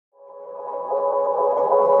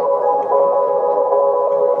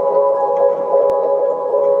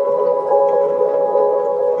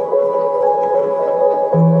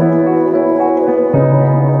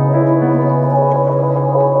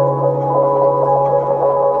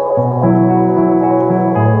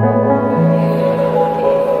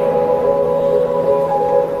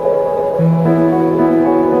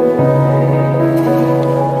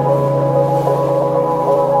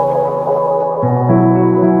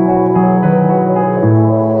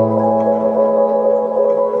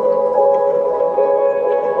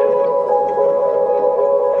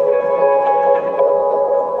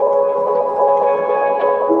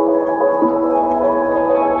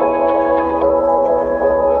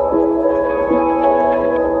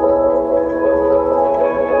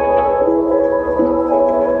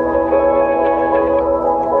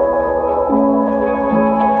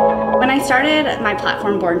started my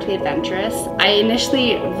platform Born to be Adventurous, I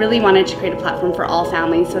initially really wanted to create a platform for all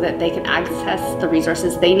families so that they could access the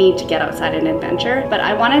resources they need to get outside and adventure. But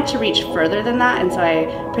I wanted to reach further than that, and so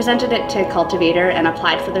I presented it to Cultivator and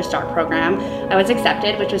applied for their START program. I was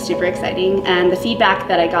accepted, which was super exciting, and the feedback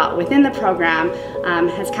that I got within the program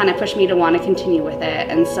has kind of pushed me to want to continue with it.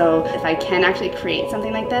 And so if I can actually create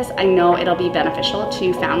something like this, I know it'll be beneficial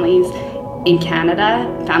to families in Canada,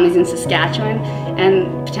 families in Saskatchewan,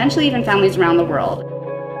 and potentially even families around the world.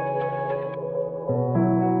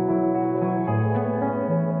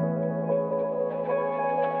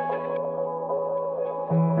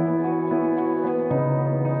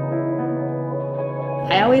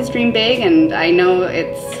 I always dream big, and I know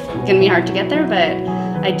it's gonna be hard to get there, but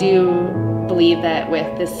I do believe that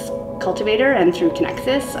with this cultivator and through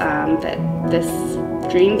Connexus, that this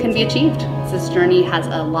dream can be achieved. This journey has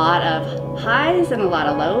a lot of highs and a lot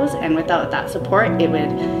of lows, and without that support, it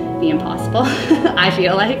would be impossible, I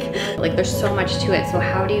feel like. Like, there's so much to it, so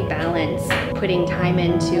how do you balance putting time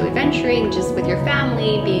into adventuring just with your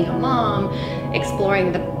family, being a mom,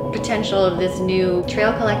 exploring the potential of this new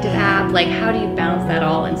Trail Collective app? Like, how do you balance that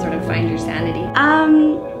all and sort of find your sanity?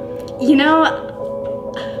 You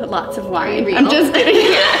know, lots of wine. I'm just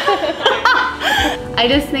kidding. I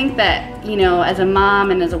just think that, you know, as a mom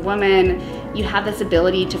and as a woman, you have this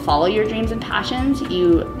ability to follow your dreams and passions.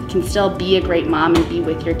 You can still be a great mom and be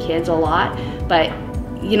with your kids a lot, but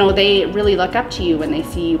you know, they really look up to you when they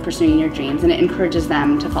see you pursuing your dreams, and it encourages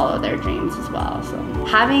them to follow their dreams as well. So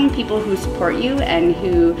having people who support you and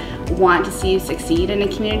who want to see you succeed in a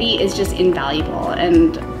community is just invaluable.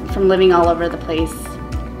 And from living all over the place,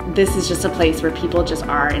 this is just a place where people just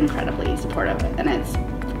are incredibly supportive, and it's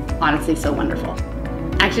honestly so wonderful.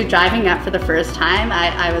 Actually driving up for the first time,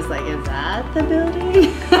 I was like, is that the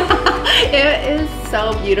building? It is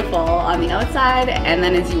so beautiful on the outside, and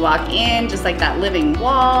then as you walk in, just like that living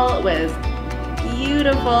wall was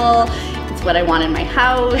beautiful. It's what I want in my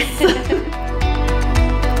house.